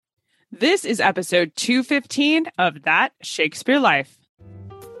This is episode 215 of That Shakespeare Life.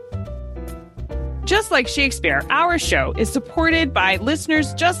 Just like Shakespeare, our show is supported by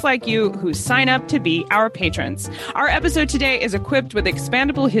listeners just like you who sign up to be our patrons. Our episode today is equipped with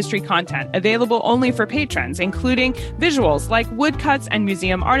expandable history content available only for patrons, including visuals like woodcuts and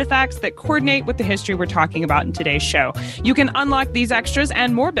museum artifacts that coordinate with the history we're talking about in today's show. You can unlock these extras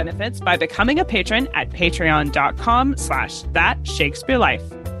and more benefits by becoming a patron at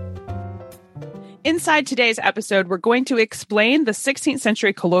patreon.com/thatshakespearelife. Inside today's episode, we're going to explain the 16th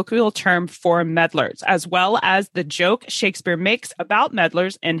century colloquial term for meddlers, as well as the joke Shakespeare makes about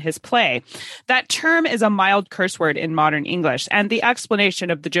meddlers in his play. That term is a mild curse word in modern English, and the explanation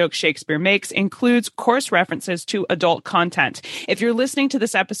of the joke Shakespeare makes includes coarse references to adult content. If you're listening to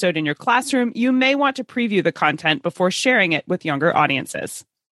this episode in your classroom, you may want to preview the content before sharing it with younger audiences.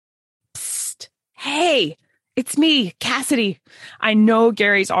 Psst! Hey! It's me, Cassidy. I know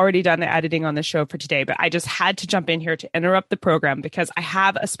Gary's already done the editing on the show for today, but I just had to jump in here to interrupt the program because I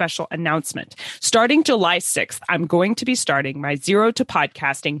have a special announcement. Starting July 6th, I'm going to be starting my Zero to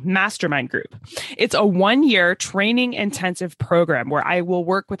Podcasting Mastermind Group. It's a 1-year training intensive program where I will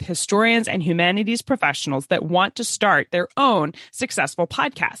work with historians and humanities professionals that want to start their own successful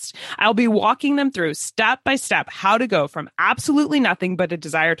podcast. I'll be walking them through step by step how to go from absolutely nothing but a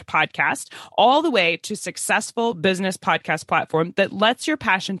desire to podcast all the way to successful business podcast platform that lets your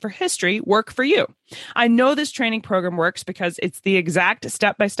passion for history work for you. I know this training program works because it's the exact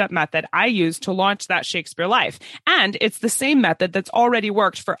step-by-step method I used to launch That Shakespeare Life. And it's the same method that's already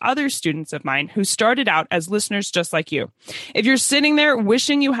worked for other students of mine who started out as listeners just like you. If you're sitting there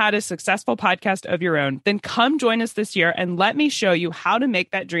wishing you had a successful podcast of your own, then come join us this year and let me show you how to make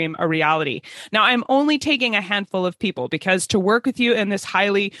that dream a reality. Now, I'm only taking a handful of people because to work with you in this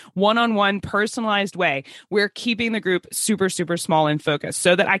highly one-on-one personalized way, we're keeping the group super, super small and focused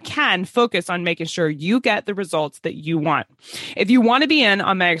so that I can focus on making sure you get the results that you want. If you want to be in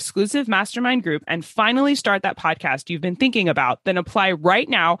on my exclusive mastermind group and finally start that podcast you've been thinking about, then apply right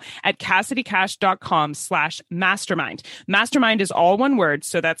now at CassidyCash.com/mastermind. Mastermind is all one word,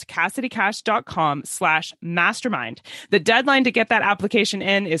 so that's CassidyCash.com/mastermind. The deadline to get that application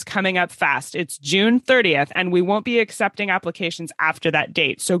in is coming up fast. It's June 30th, and we won't be accepting applications after that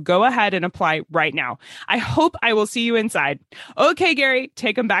date. So go ahead and apply right now. I hope I will see you inside. Okay, Gary,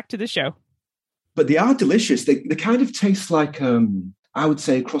 take them back to the show. But they are delicious. They kind of taste like, I would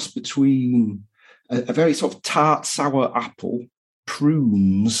say, a cross between a very sort of tart, sour apple,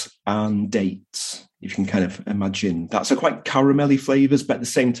 prunes, and dates. If you can kind of imagine that. So quite caramelly flavors, but at the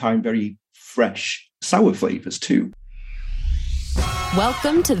same time, very fresh, sour flavors too.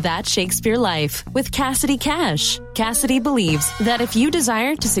 Welcome to That Shakespeare Life with Cassidy Cash. Cassidy believes that if you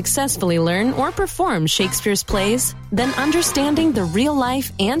desire to successfully learn or perform Shakespeare's plays, then understanding the real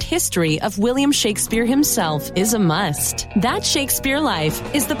life and history of William Shakespeare himself is a must. That Shakespeare Life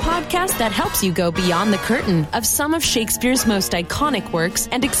is the podcast that helps you go beyond the curtain of some of Shakespeare's most iconic works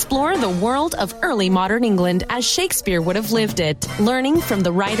and explore the world of early modern England as Shakespeare would have lived it, learning from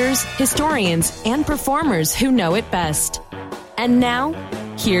the writers, historians, and performers who know it best. And now,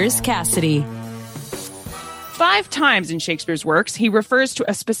 here's Cassidy. 5 times in Shakespeare's works, he refers to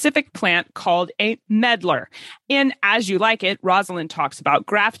a specific plant called a medlar. In As You Like It, Rosalind talks about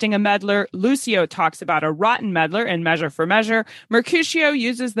grafting a medlar. Lucio talks about a rotten medlar in Measure for Measure. Mercutio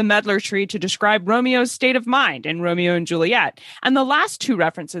uses the medlar tree to describe Romeo's state of mind in Romeo and Juliet. And the last 2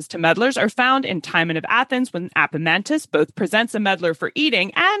 references to medlars are found in Timon of Athens when Epaminondas both presents a medlar for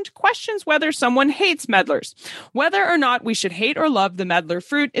eating and questions whether someone hates medlars. Whether or not we should hate or love the medlar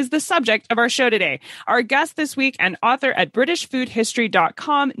fruit is the subject of our show today. Our guest this week and author at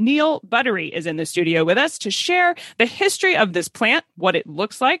BritishFoodHistory.com, Neil Buttery, is in the studio with us to share the history of this plant, what it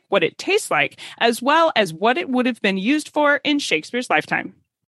looks like, what it tastes like, as well as what it would have been used for in Shakespeare's lifetime.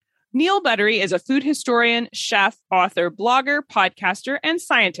 Neil Buttery is a food historian, chef, author, blogger, podcaster, and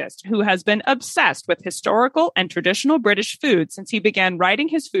scientist who has been obsessed with historical and traditional British food since he began writing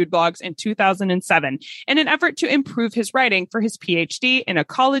his food blogs in 2007 in an effort to improve his writing for his PhD in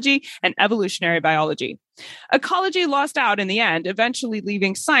ecology and evolutionary biology. Ecology lost out in the end, eventually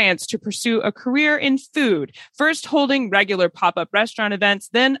leaving science to pursue a career in food, first holding regular pop-up restaurant events,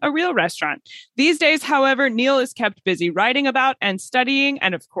 then a real restaurant. These days, however, Neil is kept busy writing about and studying,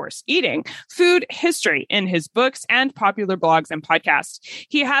 and of course, eating food history in his books and popular blogs and podcasts.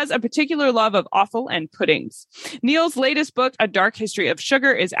 He has a particular love of offal and puddings. Neil's latest book, A Dark History of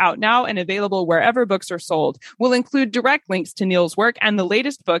Sugar, is out now and available wherever books are sold. We'll include direct links to Neil's work and the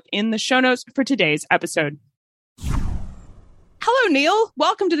latest book in the show notes for today's episode. Hello, Neil.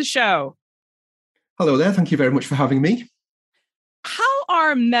 Welcome to the show. Hello there. Thank you very much for having me. How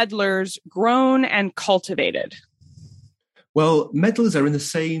are medlars grown and cultivated? Well, medlars are in the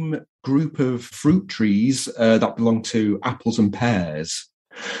same group of fruit trees that belong to apples and pears.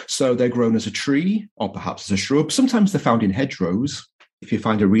 So they're grown as a tree or perhaps as a shrub. Sometimes they're found in hedgerows. If you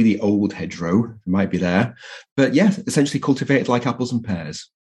find a really old hedgerow, it might be there. But yeah, essentially cultivated like apples and pears.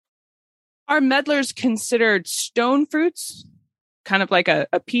 Are medlars considered stone fruits, kind of like a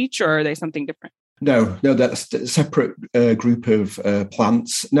peach, or are they something different? No, that's a separate group of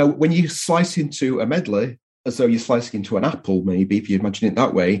plants. Now, when you slice into a medlar, as though you're slicing into an apple, maybe, if you imagine it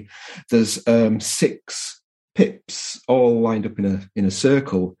that way, there's 6 pips all lined up in a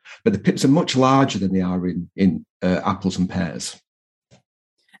circle, but the pips are much larger than they are in apples and pears.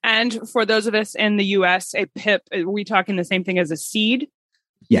 And for those of us in the US, a pip, are we talking the same thing as a seed?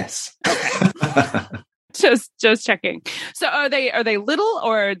 Yes. Okay. just checking. So are they little,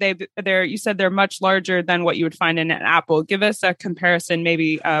 or they're you said they're much larger than what you would find in an apple? Give us a comparison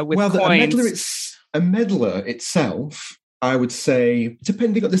maybe with coins. A medlar itself, I would say,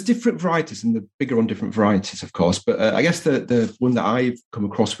 depending on, there's different varieties and the bigger on different varieties, of course. But I guess the one that I've come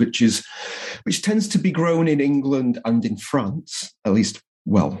across, which tends to be grown in England and in France, at least,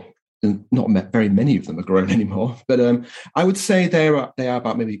 well, not very many of them are grown anymore. But I would say they are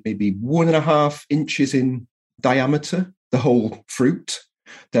about maybe 1.5 inches in diameter, the whole fruit.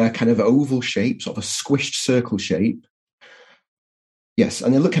 They're kind of oval shape, sort of a squished circle shape. Yes,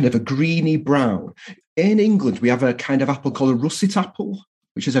 and they look kind of a greeny brown. In England, we have a kind of apple called a russet apple,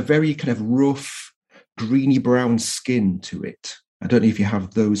 which is a very kind of rough, greeny brown skin to it. I don't know if you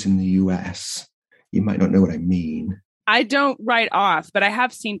have those in the US. You might not know what I mean. I don't right off, but I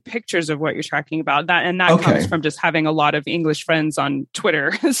have seen pictures of what you're talking about. That comes from just having a lot of English friends on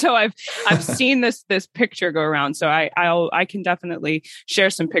Twitter. So I've seen this picture go around. So I can definitely share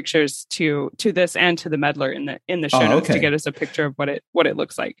some pictures to this and to the medlar in the show notes to get us a picture of what it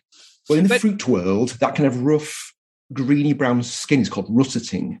looks like. Well, in the fruit world, that kind of rough, greeny brown skin is called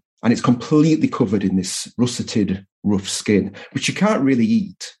russeting, and it's completely covered in this russeted, rough skin, which you can't really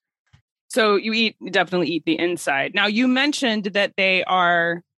eat. So you definitely eat the inside. Now, you mentioned that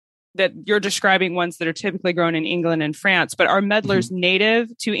that you're describing ones that are typically grown in England and France, but are medlars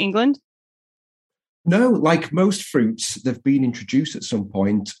native to England? No, like most fruits, they've been introduced at some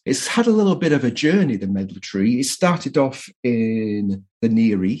point. It's had a little bit of a journey, the medlar tree. It started off in the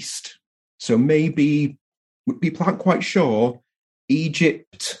Near East. So maybe, people aren't quite sure,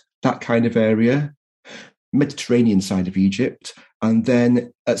 Egypt, that kind of area, Mediterranean side of Egypt. And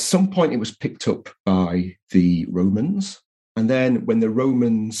then at some point it was picked up by the Romans. And then when the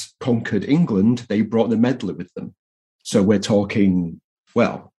Romans conquered England, they brought the medlar with them. So we're talking,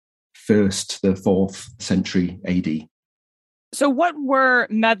 1st to the 4th century AD. So what were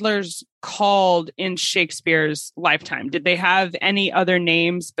medlars called in Shakespeare's lifetime? Did they have any other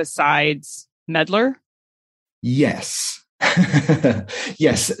names besides medlar? Yes.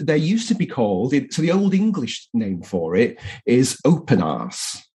 Yes, they used to be called, so the Old English name for it is open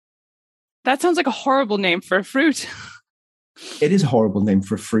arse. That sounds like a horrible name for a fruit. It is a horrible name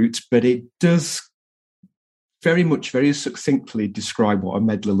for a fruit, but it does very succinctly describe what a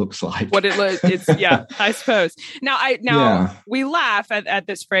medlar looks like. What it's yeah, I suppose. Now we laugh at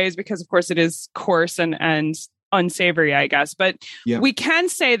this phrase because, of course, it is coarse and unsavory, I guess. But we can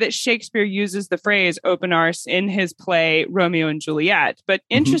say that Shakespeare uses the phrase open arse in his play Romeo and Juliet. But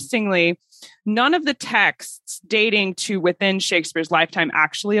interestingly, none of the texts dating to within Shakespeare's lifetime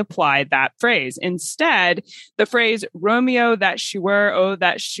actually applied that phrase. Instead, the phrase Romeo that she were, oh,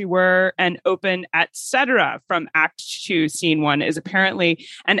 that she were, and open, etc. from Act 2, Scene 1 is apparently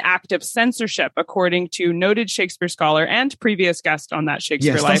an act of censorship, according to noted Shakespeare scholar and previous guest on that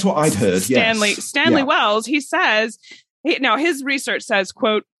Shakespeare Life. Yes, that's what I'd heard. Stanley Wells, he says, his research says,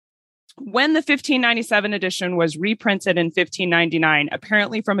 quote, when the 1597 edition was reprinted in 1599,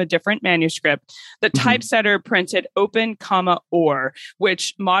 apparently from a different manuscript, the typesetter printed open, or,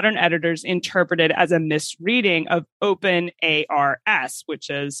 which modern editors interpreted as a misreading of open ARS, which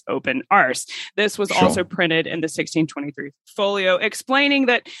is open arse. This was also printed in the 1623 folio, explaining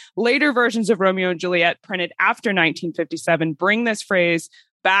that later versions of Romeo and Juliet printed after 1957 bring this phrase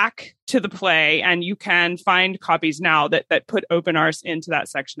back to the play, and you can find copies now that put open arse into that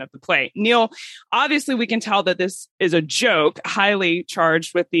section of the play. Neil, obviously we can tell that this is a joke, highly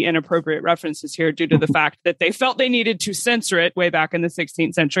charged with the inappropriate references here due to the fact that they felt they needed to censor it way back in the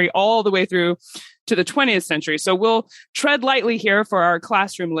 16th century, all the way through to the 20th century. So we'll tread lightly here for our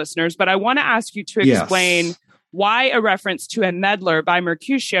classroom listeners, but I want to ask you to explain why a reference to a medlar by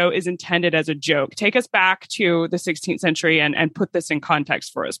Mercutio is intended as a joke. Take us back to the 16th century and put this in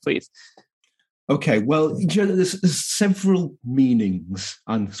context for us, please. Okay, well, there's several meanings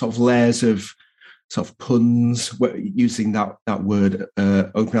and sort of layers of sort of puns using that word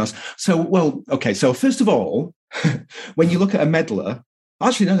open arse. So first of all, when you look at a medlar,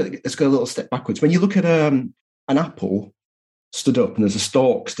 actually, no, let's go a little step backwards. When you look at an apple stood up and there's a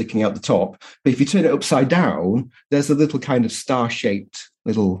stalk sticking out the top, but if you turn it upside down, there's a little kind of star-shaped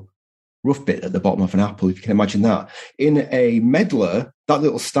little rough bit at the bottom of an apple, if you can imagine that. In a medlar, that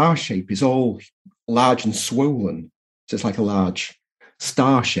little star shape is all large and swollen. So it's like a large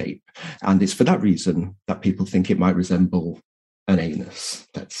star shape. And it's for that reason that people think it might resemble an anus,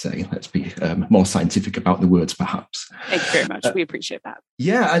 let's say. Let's be more scientific about the words, perhaps. Thank you very much. We appreciate that.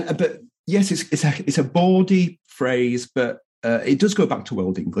 Yeah, but yes, it's a baudy phrase, but it does go back to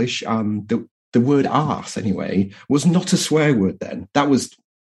Old English. The word arse, anyway, was not a swear word then. That was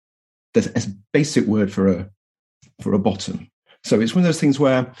a basic word for a bottom. So it's one of those things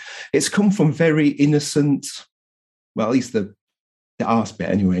where it's come from very innocent, well, at least the arse bit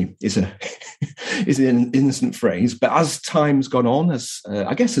anyway is an innocent phrase. But as time's gone on, as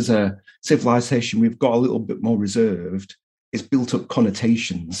a civilization, we've got a little bit more reserved. It's built up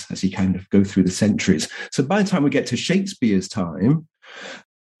connotations as you kind of go through the centuries. So by the time we get to Shakespeare's time,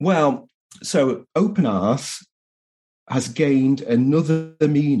 well, so open arse has gained another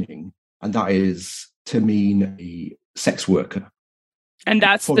meaning, and that is to mean a sex worker. And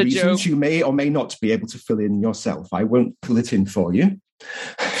that's for the reasons joke. You may or may not be able to fill in yourself. I won't fill it in for you.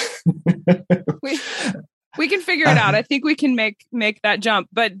 We can figure it out. I think we can make that jump.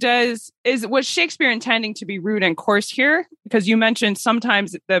 But was Shakespeare intending to be rude and coarse here? Because you mentioned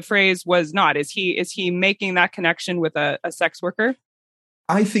sometimes the phrase was not. Is he making that connection with a sex worker?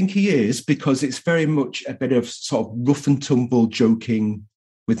 I think he is, because it's very much a bit of sort of rough and tumble joking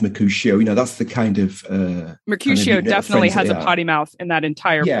with Mercutio. You know, that's the kind of Mercutio kind of definitely has a potty mouth in that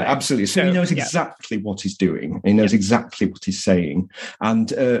entire play. Absolutely. So he knows exactly what he's doing. He knows exactly what he's saying.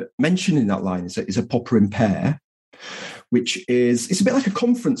 And mentioned in that line is a popper pear, which it's a bit like a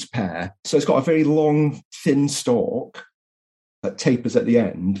conference pear. So it's got a very long, thin stalk that tapers at the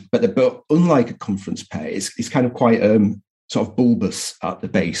end. But unlike a conference pear, it's kind of quite sort of bulbous at the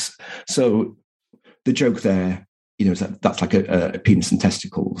base. So the joke there, you know, that's like a penis and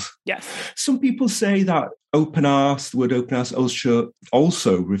testicles. Yes. Some people say that open arse, the word open arse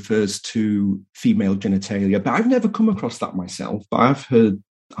also refers to female genitalia, but I've never come across that myself. But I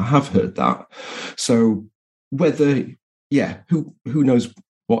have heard that. So whether, who knows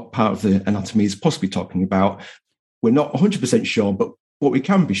what part of the anatomy is possibly talking about? We're not 100% sure, but what we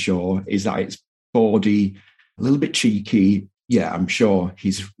can be sure is that it's bawdy, a little bit cheeky. Yeah, I'm sure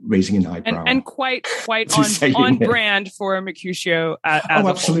he's raising an eyebrow. And quite on brand for Mercutio as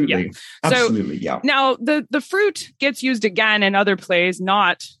absolutely. A whole. Yeah. Absolutely, so, now, the fruit gets used again in other plays,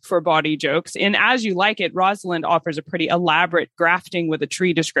 not for bawdy jokes. In As You Like It, Rosalind offers a pretty elaborate grafting with a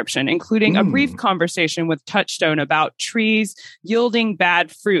tree description, including a brief conversation with Touchstone about trees yielding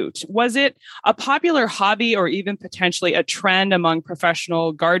bad fruit. Was it a popular hobby or even potentially a trend among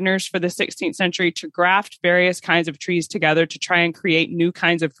professional gardeners for the 16th century to graft various kinds of trees together to try and create new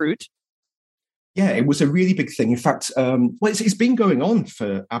kinds of fruit? Yeah, it was a really big thing. In fact, it's been going on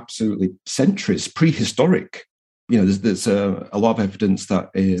for absolutely centuries, prehistoric. You know, there's a lot of evidence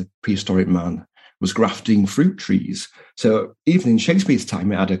that a prehistoric man was grafting fruit trees. So even in Shakespeare's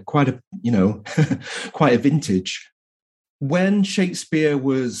time, it had quite a vintage. When Shakespeare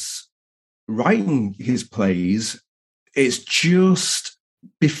was writing his plays, it's just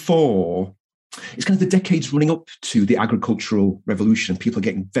before. It's kind of the decades running up to the agricultural revolution. People are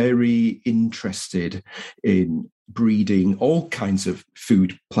getting very interested in breeding all kinds of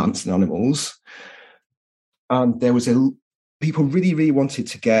food, plants and animals. And there was people really, really wanted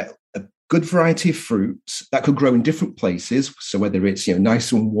to get a good variety of fruits that could grow in different places. So whether it's,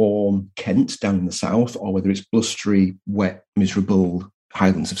 nice and warm Kent down in the south, or whether it's blustery, wet, miserable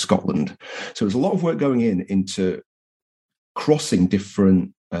Highlands of Scotland. So there's a lot of work going into crossing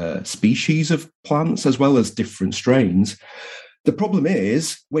different species of plants as well as different strains. The problem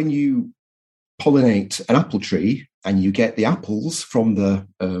is when you pollinate an apple tree and you get the apples from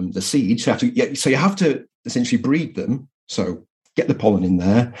the seeds, so you have to essentially breed them. So get the pollen in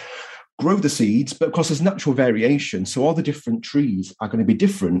there, grow the seeds, but of course there's natural variation. So all the different trees are going to be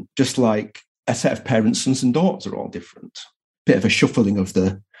different, just like a set of parents, sons and daughters are all different. Bit of a shuffling of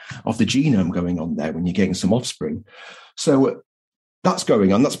the genome going on there when you're getting some offspring. So that's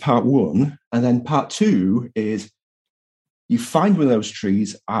going on. That's part one. And then part two is you find one of those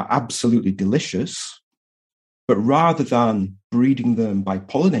trees are absolutely delicious, but rather than breeding them by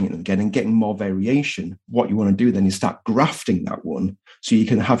pollinating them again and getting more variation, what you want to do then is start grafting that one so you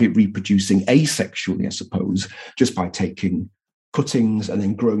can have it reproducing asexually, I suppose, just by taking cuttings and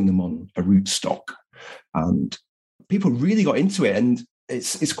then growing them on a rootstock. And people really got into it, and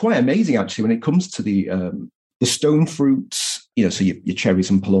it's quite amazing actually when it comes to the stone fruits, so your cherries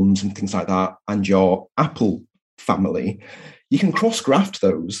and plums and things like that, and your apple family. You can cross-graft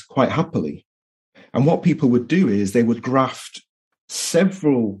those quite happily. And what people would do is they would graft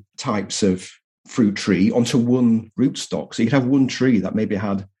several types of fruit tree onto one rootstock. So you could have one tree that maybe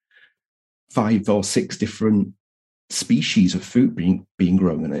had 5 or 6 different species of fruit being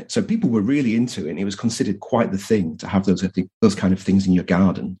grown in it. So people were really into it, and it was considered quite the thing to have those kind of things in your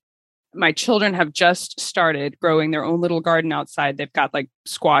garden. My children have just started growing their own little garden outside. They've got like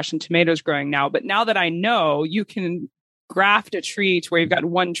squash and tomatoes growing now. But now that I know you can graft a tree to where you've got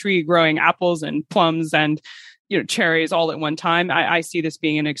one tree growing apples and plums and cherries all at one time, I see this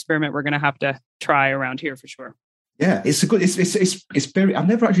being an experiment we're going to have to try around here for sure. Yeah, it's very. I've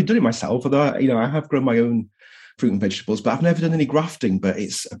never actually done it myself, although I have grown my own fruit and vegetables, but I've never done any grafting. But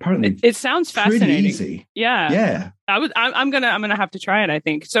it's apparently it sounds fascinating. Easy. Yeah. I'm gonna have to try it, I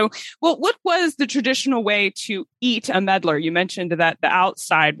think. So, well, what was the traditional way to eat a medlar? You mentioned that the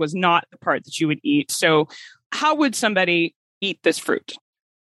outside was not the part that you would eat. So, how would somebody eat this fruit?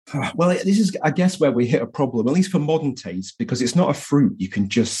 Well, this is, I guess, where we hit a problem, at least for modern taste, because it's not a fruit you can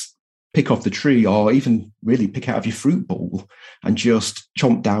just pick off the tree or even really pick out of your fruit bowl and just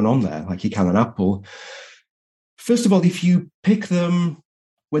chomp down on there like you can an apple. First of all, if you pick them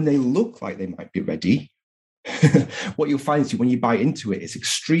when they look like they might be ready, what you'll find is when you bite into it, it's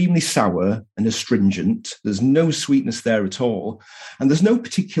extremely sour and astringent. There's no sweetness there at all. And there's no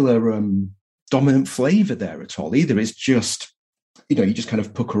particular dominant flavor there at all either. It's just, you just kind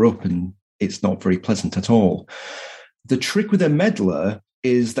of pucker up and it's not very pleasant at all. The trick with a medlar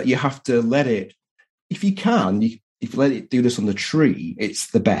is that you have to let it, if you let it do this on the tree,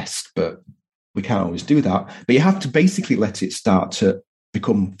 it's the best, but we can't always do that. But you have to basically let it start to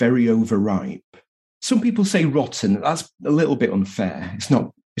become very overripe. Some people say rotten. That's a little bit unfair. It's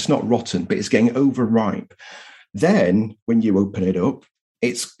not rotten, but it's getting overripe. Then when you open it up,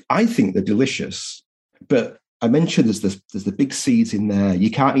 I think they're delicious, but I mentioned there's the big seeds in there.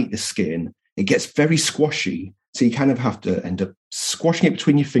 You can't eat the skin. It gets very squashy, so you kind of have to end up squashing it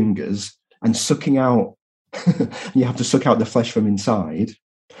between your fingers and sucking out. You have to suck out the flesh from inside,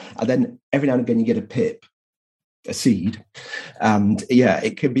 and then every now and again you get a pip, a seed, and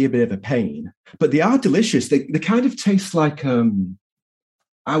it can be a bit of a pain. But they are delicious. They kind of taste like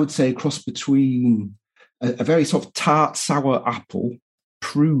I would say a cross between a very sort of tart, sour apple,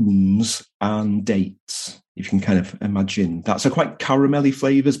 prunes and dates, if you can kind of imagine that. So quite caramelly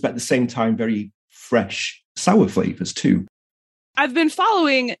flavors, but at the same time very fresh sour flavors too. I've been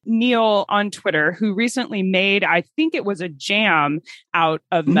following Neil on Twitter, who recently made, I think it was a jam out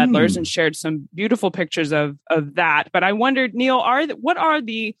of medlars and shared some beautiful pictures of that. But I wondered, Neil, what are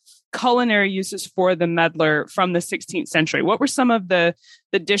the culinary uses for the medlar from the 16th century? What were some of the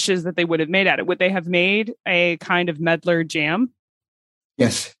dishes that they would have made at it? Would they have made a kind of medlar jam?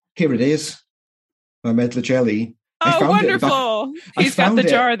 Yes, here it is. My medlar jelly. Oh, wonderful. He's got the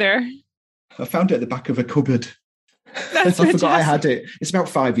jar there. I found it at the back of a cupboard. That's I forgot I had it. It's about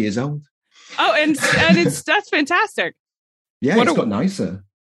 5 years old. Oh, and that's fantastic. Yeah, it's got nicer.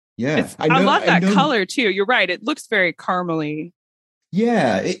 Yeah. I love that color too. You're right. It looks very caramely.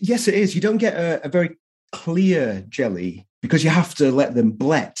 Yeah, yes, it is. You don't get a very clear jelly because you have to let them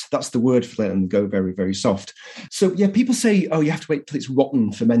blet. That's the word for letting them go very, very soft. So, yeah, people say, oh, you have to wait till it's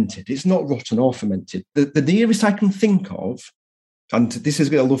rotten fermented. It's not rotten or fermented. The nearest I can think of, and this is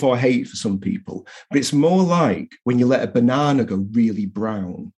going to love or hate for some people, but it's more like when you let a banana go really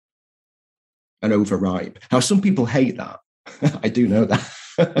brown and overripe. Now, some people hate that. I do know that.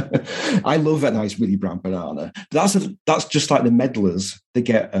 I love a nice, really brown banana. But that's just like the medlars. They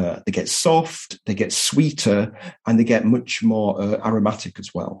get soft, they get sweeter, and they get much more aromatic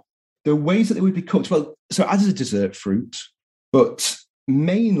as well. The ways that they would be cooked, well, so as a dessert fruit, but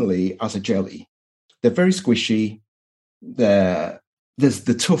mainly as a jelly. They're very squishy. There's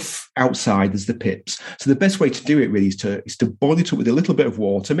the tough outside, there's the pips. So the best way to do it really is to boil it up with a little bit of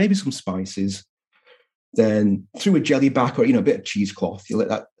water, maybe some spices, then through a jelly back or a bit of cheesecloth, you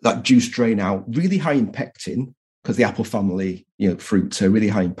let that juice drain out. Really high in pectin, because the apple family fruits are really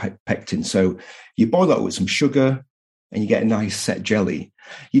high in pectin. So you boil that with some sugar and you get a nice set jelly.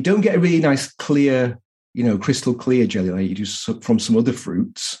 You don't get a really nice clear, crystal clear jelly like you do from some other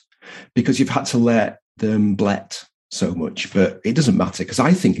fruits because you've had to let them blet so much, but it doesn't matter because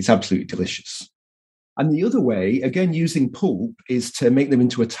I think it's absolutely delicious. And the other way, again, using pulp, is to make them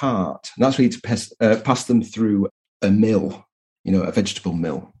into a tart. And that's really to pass them through a mill, a vegetable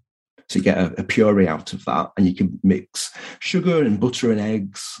mill. So you get a puree out of that, and you can mix sugar and butter and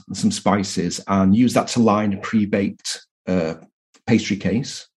eggs and some spices and use that to line a pre-baked pastry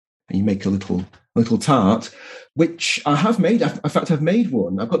case. And you make a little tart, which I have made. In fact, I've made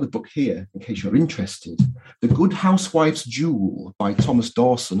one. I've got the book here in case you're interested. The Good Housewife's Jewel by Thomas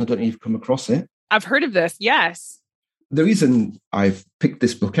Dawson. I don't know if you've come across it. I've heard of this, yes. The reason I've picked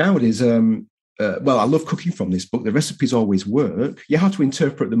this book out is, I love cooking from this book. The recipes always work. You have to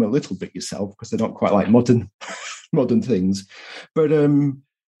interpret them a little bit yourself because they're not quite like modern things. But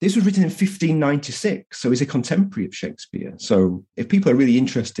this was written in 1596, so he's a contemporary of Shakespeare. So if people are really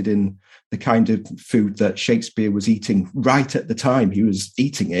interested in the kind of food that Shakespeare was eating right at the time he was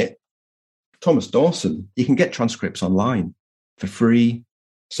eating it, Thomas Dawson, you can get transcripts online for free.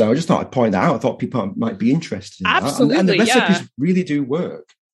 So I just thought I'd point that out. I thought people might be interested in Absolutely, that. And the recipes really do work.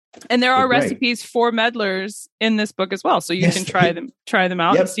 And there are recipes for meddlers in this book as well. So you can try them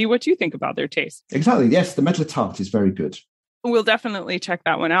out and see what you think about their taste. Exactly. Yes, the Meddler Tart is very good. We'll definitely check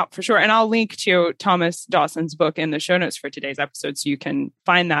that one out for sure. And I'll link to Thomas Dawson's book in the show notes for today's episode so you can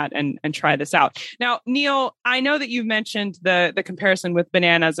find that and try this out. Now, Neil, I know that you've mentioned the comparison with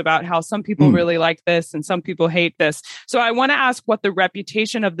bananas about how some people really like this and some people hate this. So I want to ask what the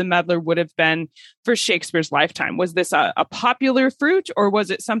reputation of the meddler would have been for Shakespeare's lifetime. Was this a popular fruit, or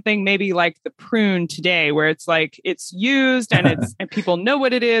was it something maybe like the prune today where it's like it's used and and people know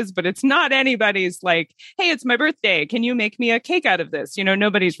what it is, but it's not anybody's like, hey, it's my birthday. Can you make me a cake out of this?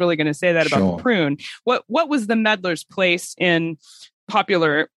 Nobody's really going to say that about the prune. What was the meddler's place in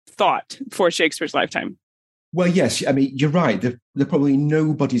popular thought for Shakespeare's lifetime? Well, yes. I mean, you're right. They're probably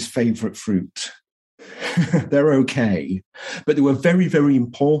nobody's favorite fruit. They're okay, but they were very, very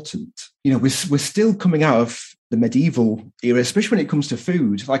important. We're still coming out of the medieval era, especially when it comes to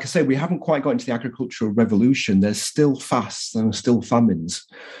food. Like I say, we haven't quite got into the agricultural revolution. There's still fasts and still famines.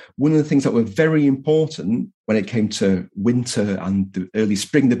 One of the things that were very important when it came to winter and the early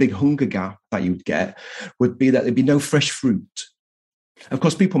spring, the big hunger gap that you would get, would be that there'd be no fresh fruit. Of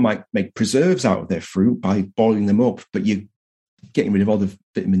course, people might make preserves out of their fruit by boiling them up, but you're getting rid of all the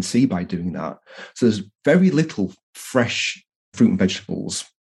vitamin C by doing that. So there's very little fresh fruit and vegetables,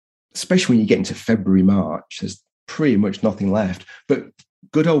 especially when you get into February, March. There's pretty much nothing left. But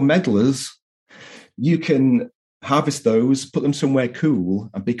good old meddlers, you can harvest those, put them somewhere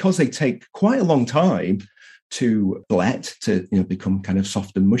cool, and because they take quite a long time to glet, to become kind of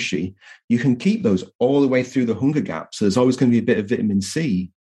soft and mushy, you can keep those all the way through the hunger gap. So there's always going to be a bit of vitamin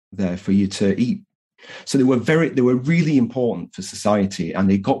C there for you to eat. So they were really important for society, and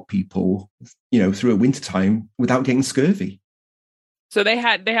they got people, through a wintertime without getting scurvy. So they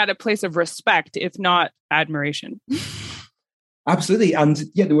had a place of respect, if not admiration. Absolutely, and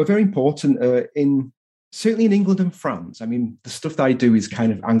they were very important certainly in England and France. I mean, the stuff that I do is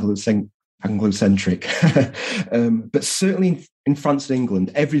kind of Anglo-centric, but certainly in France and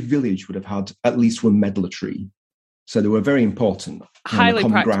England, every village would have had at least one meddler tree. So they were very important. Highly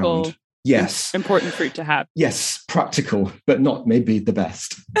practical. Ground. Yes. Important fruit to have. Yes, practical, but not maybe the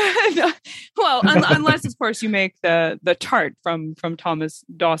best. Well, unless, of course, you make the tart from Thomas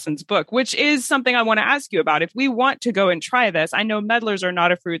Dawson's book, which is something I want to ask you about. If we want to go and try this, I know meddlers are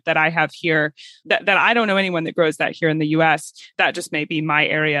not a fruit that I have here, that I don't know anyone that grows that here in the U.S. That just may be my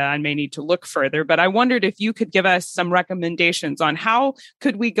area. I may need to look further. But I wondered if you could give us some recommendations on how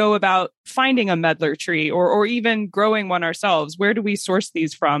could we go about finding a meddler tree or even growing one ourselves. Where do we source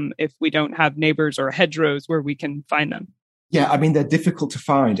these from if we don't have neighbors or hedgerows where we can find them? Yeah, I mean, they're difficult to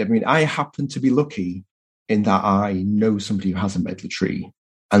find. I mean, I happen to be lucky in that I know somebody who has a meddler tree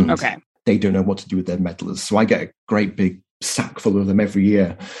and they don't know what to do with their meddlers. So I get a great big sack full of them every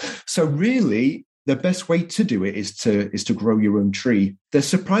year. So really, the best way to do it is to grow your own tree. They're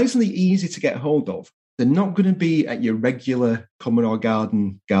surprisingly easy to get hold of. They're not going to be at your regular common or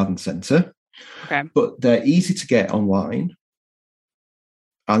garden centre, but they're easy to get online.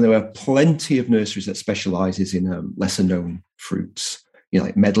 And there are plenty of nurseries that specialises in lesser known fruits,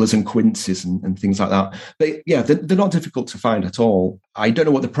 like medlars and quinces and things like that. They're not difficult to find at all. I don't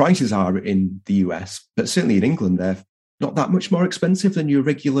know what the prices are in the US, but certainly in England, they're not that much more expensive than your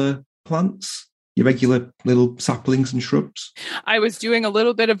regular plants, your regular little saplings and shrubs. I was doing a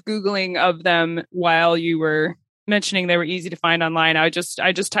little bit of Googling of them while you were mentioning they were easy to find online. I just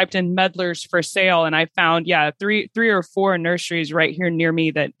typed in meddlers for sale and I found three or four nurseries right here near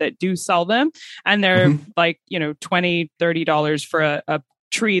me that do sell them, and they're like $20-$30 for a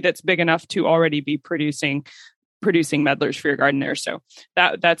tree that's big enough to already be producing meddlers for your garden there. So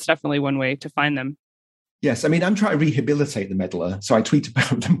that's definitely one way to find them. Yes, I mean, I'm trying to rehabilitate the medlar, so I tweet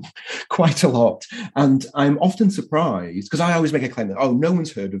about them quite a lot. And I'm often surprised, because I always make a claim that, oh, no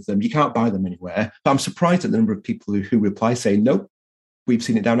one's heard of them, you can't buy them anywhere. But I'm surprised at the number of people who reply saying, nope, we've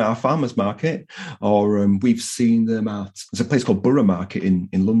seen it down at our farmer's market, or we've seen them at, there's a place called Borough Market in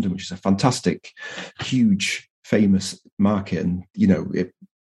London, which is a fantastic, huge, famous market. And, you know,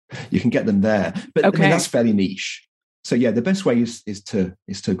 you can get them there. But I mean, that's fairly niche. So yeah, the best way is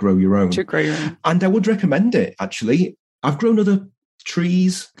to grow your own. To grow your own. And I would recommend it, actually. I've grown other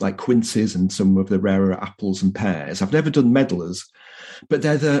trees like quinces and some of the rarer apples and pears. I've never done medlars, but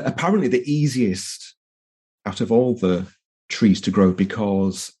they're apparently the easiest out of all the trees to grow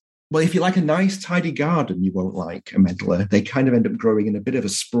because, well, if you like a nice tidy garden, you won't like a medlar. They kind of end up growing in a bit of a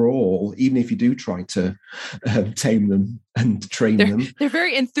sprawl, even if you do try to tame them and train them. They're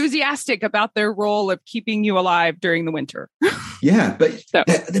very enthusiastic about their role of keeping you alive during the winter. Yeah, but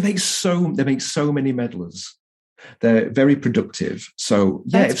they make so many medlars. They're very productive. So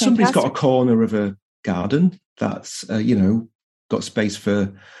yeah, if somebody's got a corner of a garden that's got space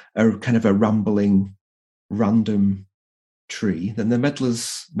for a kind of a rambling, random tree, then the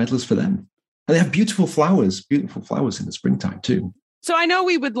medlars for them. And they have beautiful flowers in the springtime too. So I know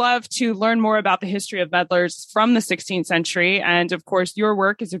we would love to learn more about the history of medlars from the 16th century. And of course, your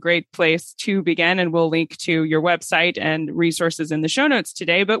work is a great place to begin. And we'll link to your website and resources in the show notes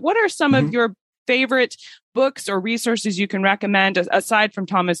today. But what are some of your favorite books or resources you can recommend, aside from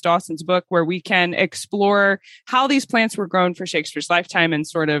Thomas Dawson's book, where we can explore how these plants were grown for Shakespeare's lifetime and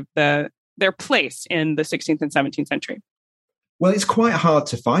sort of their place in the 16th and 17th century? Well, it's quite hard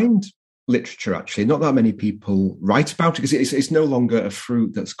to find literature, actually. Not that many people write about it because it's no longer a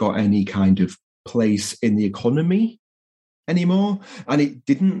fruit that's got any kind of place in the economy anymore. And it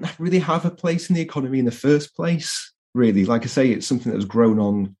didn't really have a place in the economy in the first place, really. Like I say, it's something that was grown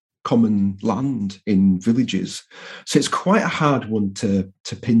on common land in villages. So it's quite a hard one to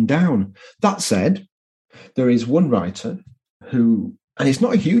pin down. That said, there is one writer who, and it's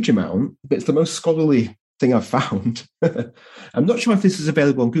not a huge amount, but it's the most scholarly thing I've found. I'm not sure if this is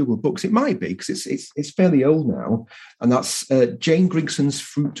available on Google Books. It might be because it's fairly old now, and that's Jane Grigson's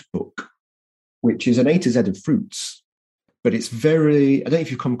Fruit Book, which is an A to Z of fruits. But it's very, I don't know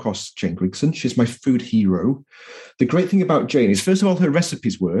if you've come across Jane Grigson. She's my food hero. The great thing about Jane is, first of all, her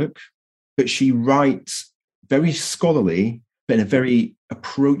recipes work, but she writes very scholarly, but in a very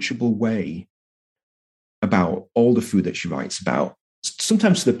approachable way about all the food that she writes about.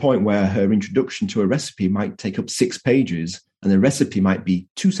 Sometimes to the point where her introduction to a recipe might take up 6 pages and the recipe might be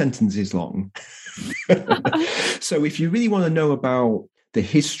 2 sentences long. So if you really want to know about the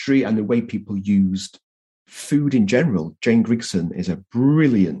history and the way people used food in general, Jane Grigson is a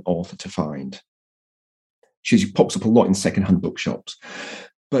brilliant author to find. She pops up a lot in secondhand bookshops.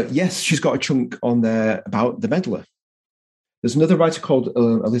 But yes, she's got a chunk on there about the medlar. There's another writer called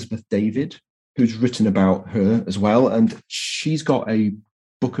Elizabeth David, who's written about her as well. And she's got a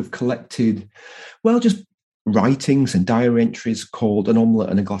book of collected, just writings and diary entries called An Omelette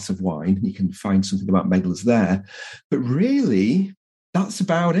and a Glass of Wine. You can find something about medlars there. But really, that's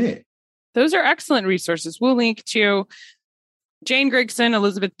about it. Those are excellent resources. We'll link to Jane Grigson,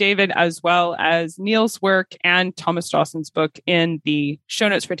 Elizabeth David, as well as Neil's work and Thomas Dawson's book in the show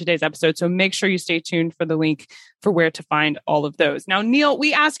notes for today's episode. So make sure you stay tuned for the link for where to find all of those. Now, Neil,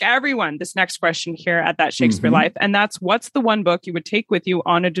 we ask everyone this next question here at That Shakespeare Life, and that's, what's the one book you would take with you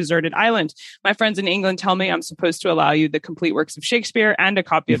on a deserted island? My friends in England tell me I'm supposed to allow you the complete works of Shakespeare and a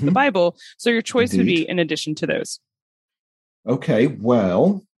copy of the Bible. So your choice would be in addition to those. Okay,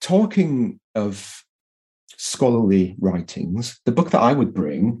 well, talking of scholarly writings, the book that I would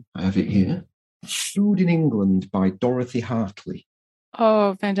bring, I have it here, Food in England by Dorothy Hartley.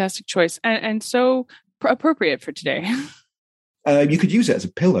 Oh, fantastic choice. And so appropriate for today. You could use it as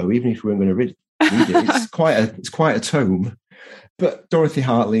a pillow, even if we weren't going to read it. It's quite a tome. But Dorothy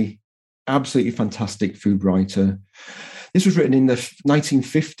Hartley, absolutely fantastic food writer. This was written in the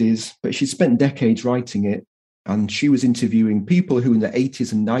 1950s, but she spent decades writing it. And she was interviewing people who in the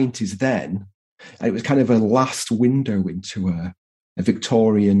 80s and 90s then, and it was kind of a last window into a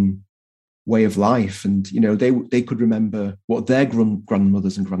Victorian way of life. And, they could remember what their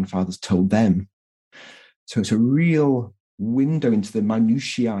grandmothers and grandfathers told them. So it's a real window into the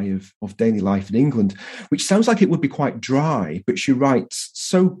minutiae of daily life in England, which sounds like it would be quite dry, but she writes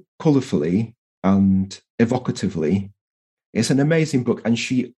so colourfully and evocatively. It's an amazing book. And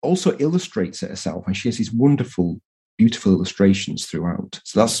she also illustrates it herself. And she has these wonderful, beautiful illustrations throughout.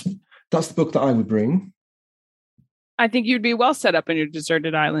 So that's the book that I would bring. I think you'd be well set up on your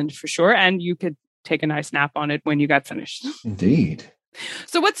deserted island for sure. And you could take a nice nap on it when you got finished. Indeed.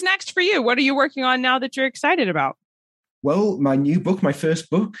 So what's next for you? What are you working on now that you're excited about? Well, my new book, my first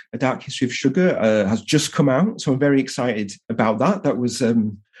book, A Dark History of Sugar, has just come out. So I'm very excited about that. That was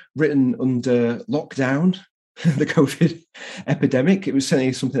written under lockdown, the COVID epidemic. It was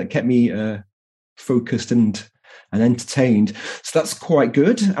certainly something that kept me focused and entertained. So that's quite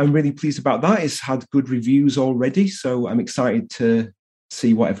good. I'm really pleased about that. It's had good reviews already. So I'm excited to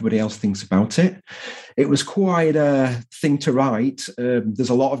see what everybody else thinks about it. It was quite a thing to write. There's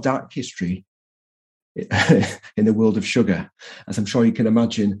a lot of dark history in the world of sugar, as I'm sure you can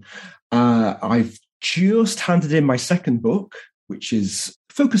imagine. I've just handed in my second book, which is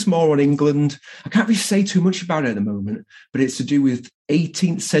focused more on England. I can't really say too much about it at the moment, but it's to do with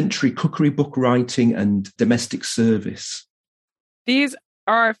 18th century cookery book writing and domestic service. These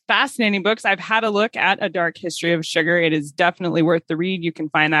are fascinating books. I've had a look at A Dark History of Sugar. It is definitely worth the read. You can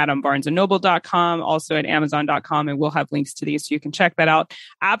find that on barnesandnoble.com, also at amazon.com, and we'll have links to these so you can check that out.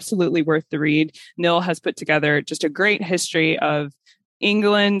 Absolutely worth the read. Neil has put together just a great history of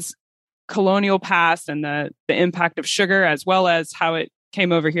England's colonial past and the impact of sugar, as well as how it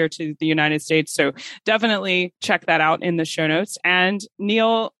came over here to the United States. So definitely check that out in the show notes. And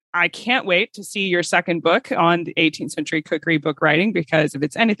Neil, I can't wait to see your second book on the 18th century cookery book writing, because if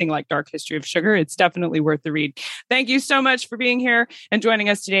it's anything like Dark History of Sugar, it's definitely worth the read. Thank you so much for being here and joining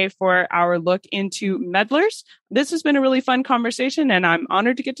us today for our look into meddlers. This has been a really fun conversation, and I'm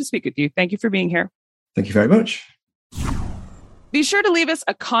honored to get to speak with you. Thank you for being here. Thank you very much. Be sure to leave us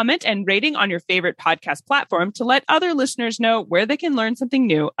a comment and rating on your favorite podcast platform to let other listeners know where they can learn something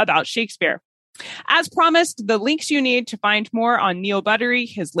new about Shakespeare. As promised, the links you need to find more on Neil Buttery,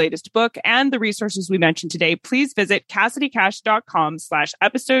 his latest book, and the resources we mentioned today, please visit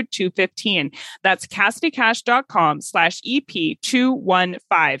CassidyCash.com/episode 215. That's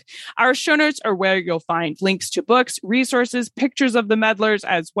CassidyCash.com/EP215. Our show notes are where you'll find links to books, resources, pictures of the meddlers,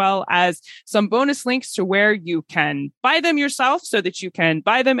 as well as some bonus links to where you can buy them yourself so that you can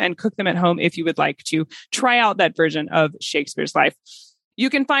buy them and cook them at home if you would like to try out that version of Shakespeare's life. You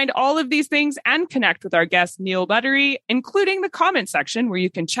can find all of these things and connect with our guest, Neil Buttery, including the comment section where you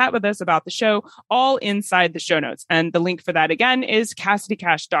can chat with us about the show, all inside the show notes. And the link for that, again, is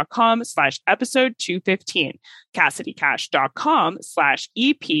CassidyCash.com/episode 215.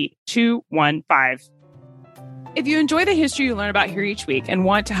 CassidyCash.com/EP215. If you enjoy the history you learn about here each week and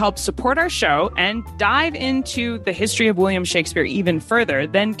want to help support our show and dive into the history of William Shakespeare even further,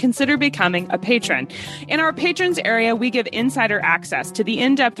 then consider becoming a patron. In our patrons area, we give insider access to the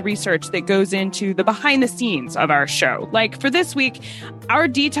in-depth research that goes into the behind the scenes of our show. Like for this week, our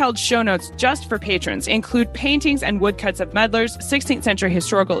detailed show notes just for patrons include paintings and woodcuts of meddlers, 16th century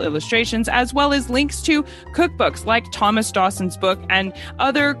historical illustrations, as well as links to cookbooks like Thomas Dawson's book and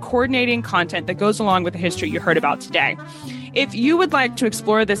other coordinating content that goes along with the history you heard about today. If you would like to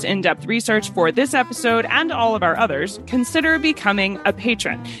explore this in-depth research for this episode and all of our others, consider becoming a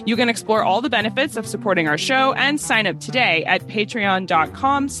patron. You can explore all the benefits of supporting our show and sign up today at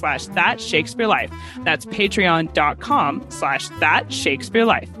patreon.com/thatshakespearelife. That's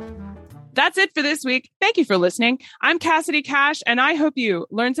patreon.com/thatshakespearelife. That's it for this week. Thank you for listening. I'm Cassidy Cash, and I hope you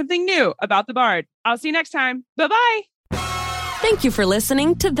learned something new about the Bard. I'll see you next time. Bye-bye. Thank you for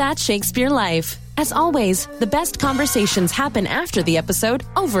listening to That Shakespeare Life. As always, the best conversations happen after the episode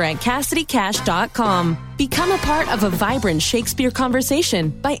over at CassidyCash.com. Become a part of a vibrant Shakespeare conversation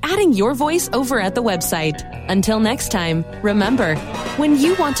by adding your voice over at the website. Until next time, remember, when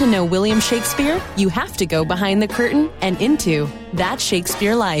you want to know William Shakespeare, you have to go behind the curtain and into That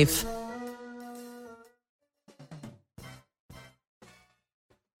Shakespeare Life.